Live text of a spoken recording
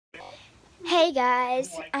Hey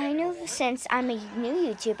guys, I know since I'm a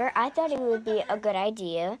new YouTuber, I thought it would be a good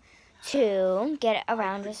idea to get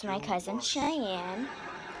around with my cousin Cheyenne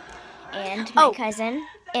and my cousin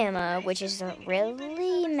Emma, which is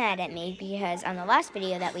really mad at me because on the last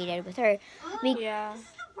video that we did with her, we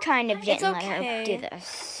kind of didn't let her do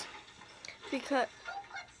this.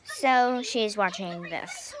 So she's watching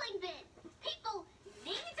this.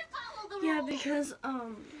 Yeah, because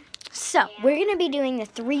So we're gonna be doing the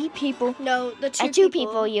two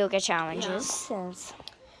people yoga challenges since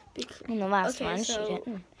in the last one she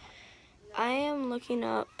didn't. I am looking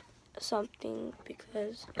up something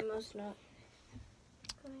because Emma's not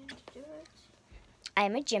going to do it. I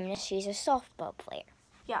am a gymnast. She's a softball player.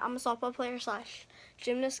 Yeah, I'm a softball player /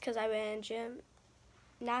 gymnast because I went in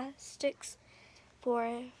gymnastics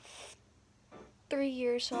for 3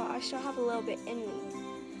 years, so I still have a little bit in me.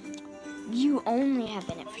 You only have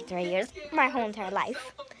been in it for 3 years. My whole entire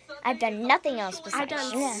life. I've done nothing else besides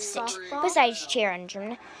gymnastics, besides cheer and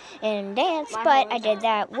dance, but I did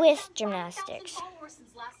that with gymnastics.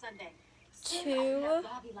 2.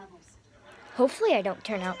 Hopefully I don't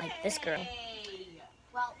turn out like this girl.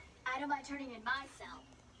 Well, I don't mind turning in myself.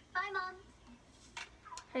 Bye, Mom.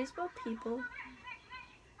 How do you spell people?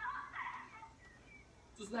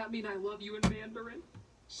 Does that mean I love you in Mandarin?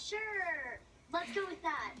 Sure. Let's go with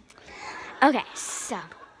that. Okay, so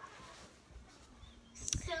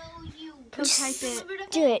you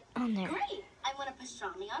do it on there. Great. I want a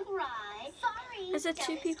pastrami on rye. Sorry. Is it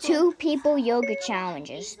 2 people? 2 people yoga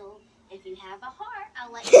challenges. If you have a heart, I'll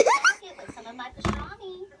let you rock it with some of my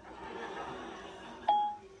pastrami.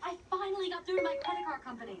 I finally got through to my credit card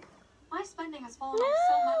company. My spending has fallen off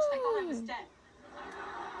so much I thought I was dead.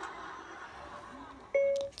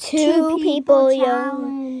 2 people yoga.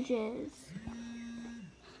 challenges.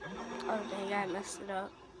 Oh dang, I messed it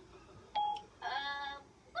up.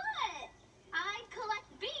 What? I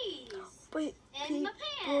collect bees. Wait, In my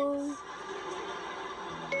people.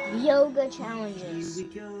 Yoga challenges. Here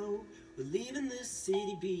we go. We're leaving this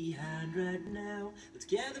city behind right now. Let's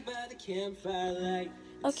gather by the campfire light.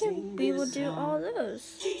 Okay, we will do all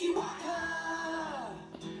those.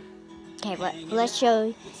 Okay, let's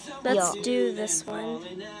show Let's y'all. do this one.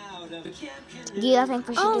 Do you think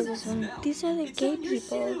we should do this one? These are the gay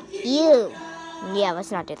people. You. Yeah,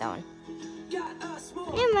 let's not do that one.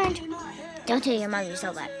 Never mind. Don't tell your mom you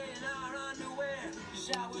so bad.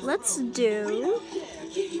 Let's do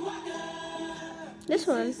this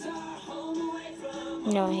one.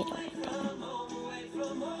 No, I don't like that one.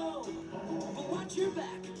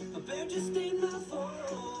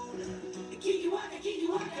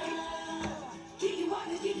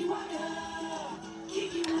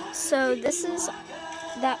 So this is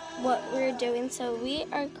what we're doing. So we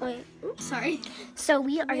are going. Oops, sorry. So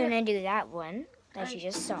we are gonna do that one that you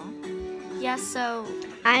just saw. Yeah. So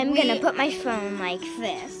I'm gonna put my phone like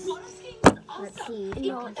this. Let's see.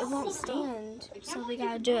 no, it won't stand. So we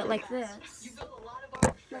gotta do it like this.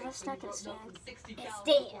 No, that's not gonna stand.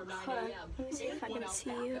 Stand. Hold on. Let me see if I can see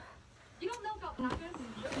you.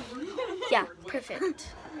 Yeah,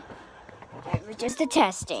 perfect. Okay, we're just a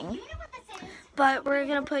testing. But we're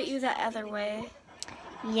gonna put you the other way.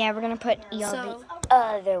 Yeah, we're gonna put you So the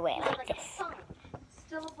other way like this.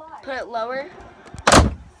 put it lower.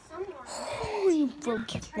 Oh, you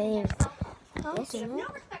broke your thing. No, didn't it?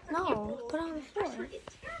 No, put it on the floor.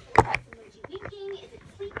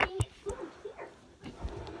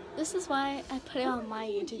 This is why I put it on my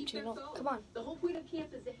YouTube channel. Come on. The whole point of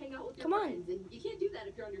camp is to hang out with your Come on. friends, and you can't do that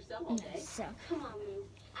if you're on your cell all day. So,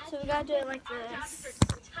 So we gotta do it like this.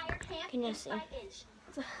 can you see? I'll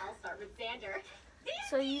start with Xander.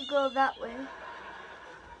 So you go that way.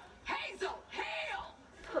 Hazel, hail!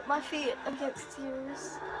 Put my feet against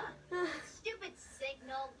yours. Stupid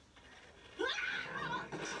signal.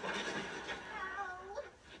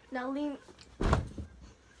 Now lean.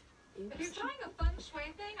 If you're trying a feng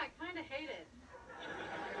shui thing, I kind of hate it.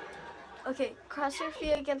 Okay, cross your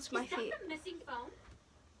feet against my Is that feet. the missing phone?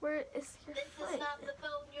 Where is your This is foot? not the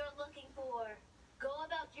phone you're looking for. Go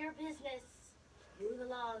about your business. Move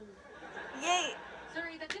along. Yay!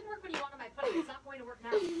 Sorry, that didn't work when you wanted my pudding. It's not going to work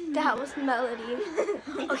now. That was Melody.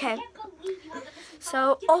 Okay. I can't believe you have the missing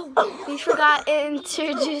So, oh, we forgot to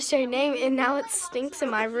introduce her name, and now it stinks in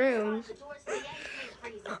my room. The doors stay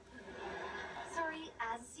freezing. Sorry,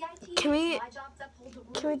 as a CIT, Can we- my job's to uphold the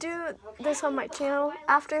rules. Can we do this on my channel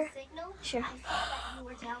after? Signal? Sure. I saw that you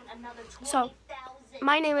were down another So, 20,000.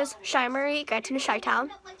 my name is Shy Marie, Guide to Shy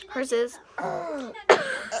Town. Hers is.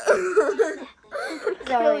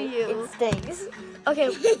 Sorry, you. it stinks. Okay,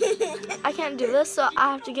 I can't do this, so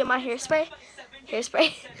I have to get my hairspray.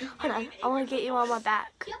 Hold on, I want to get you on my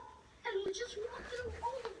back. just walk through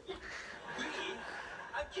all of them. Really?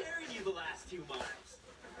 I've carried you the last 2 miles.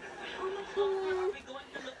 How much longer are we going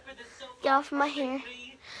to look for this so Get off my hair.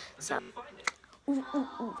 So, Ooh, ooh,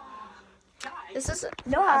 ooh. this is a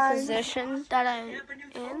Dawn. position that I'm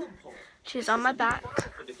in. She's on my back.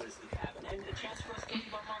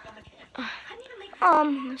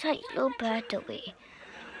 It's like low battery.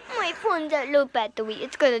 My phone's at low battery.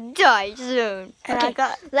 It's gonna die soon. And Okay, I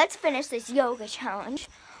got, let's finish this yoga challenge.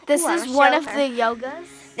 this Wanna is one show of her? the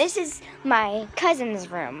yogas. This is my cousin's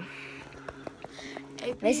room.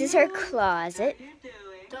 This is her closet.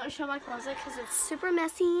 Don't show my closet because it's super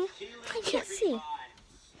messy. I can't see.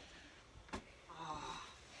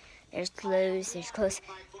 There's clothes. There's clothes.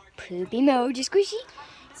 Poopy Moji Squishy.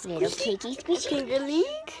 Little cakey Squishy. Finger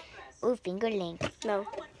link? Oh, finger link. No.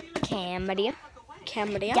 Camera.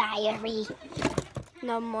 Camera? Diary.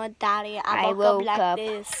 No more daddy. I I woke woke up like up.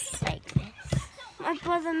 this. Like this. My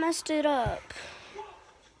brother messed it up.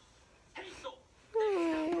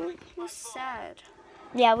 That's sad.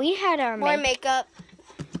 Yeah, we had our More makeup.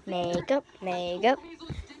 makeup.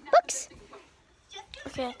 Books.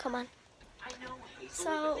 Okay, come on.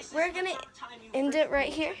 So we're gonna end it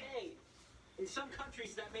right here. In some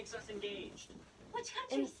countries, that makes us engaged. Which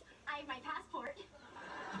countries? I have my passport.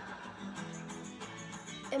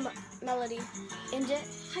 Melody, end it.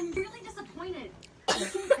 I'm really disappointed.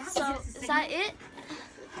 So is that it?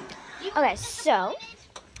 Okay, so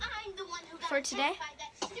I'm the one who got For today? attacked by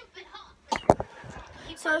that stupid hawk.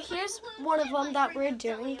 So here's one of them that we're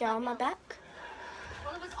doing down on my back.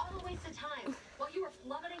 Well, it was all a waste of time. While you were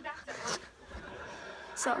plummeting back to Earth,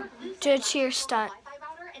 So do a cheer stunt. Wi-Fi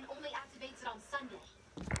router and only activates it on Sunday.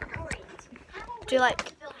 Great. How about Do you we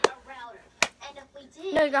like- build a router? And if we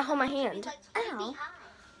did, No, you gotta hold my it'd be hand. like 20 Ow. feet high.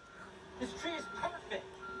 This tree is perfect.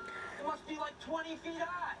 It must be like 20 feet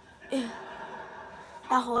high.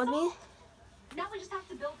 That hold me. Now we just have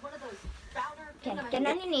to build one of those router okay, thingamajiggies. get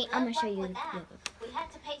underneath. I'm gonna show Good luck you. with that. We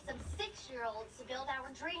had to pay some 6-year-olds to build our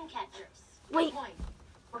dream catchers. Wait. Good point.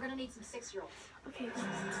 We're gonna need some 6-year-olds. Okay.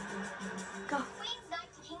 Queen's Knight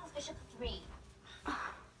to King's Bishop 3.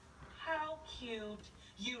 How cute.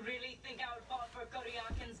 You really think I would fall for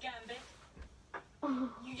Koryakin's gambit?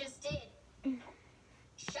 You just did.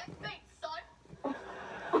 Checkmate, son.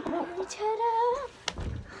 Ta-da!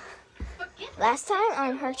 Forget Last time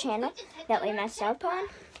on her channel that we messed up on,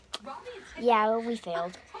 yeah, we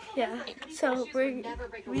failed. Yeah. So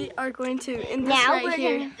we are going to end this Now right we're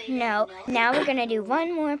here. now we're gonna do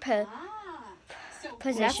one more That's a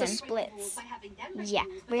position. splits. Yeah,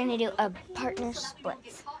 we're gonna do a partner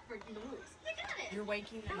splits. You're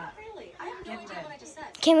waking them up. Really? I have no idea what I just said.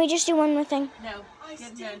 Can we just do one more thing? No.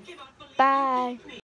 Get in bed. Bye.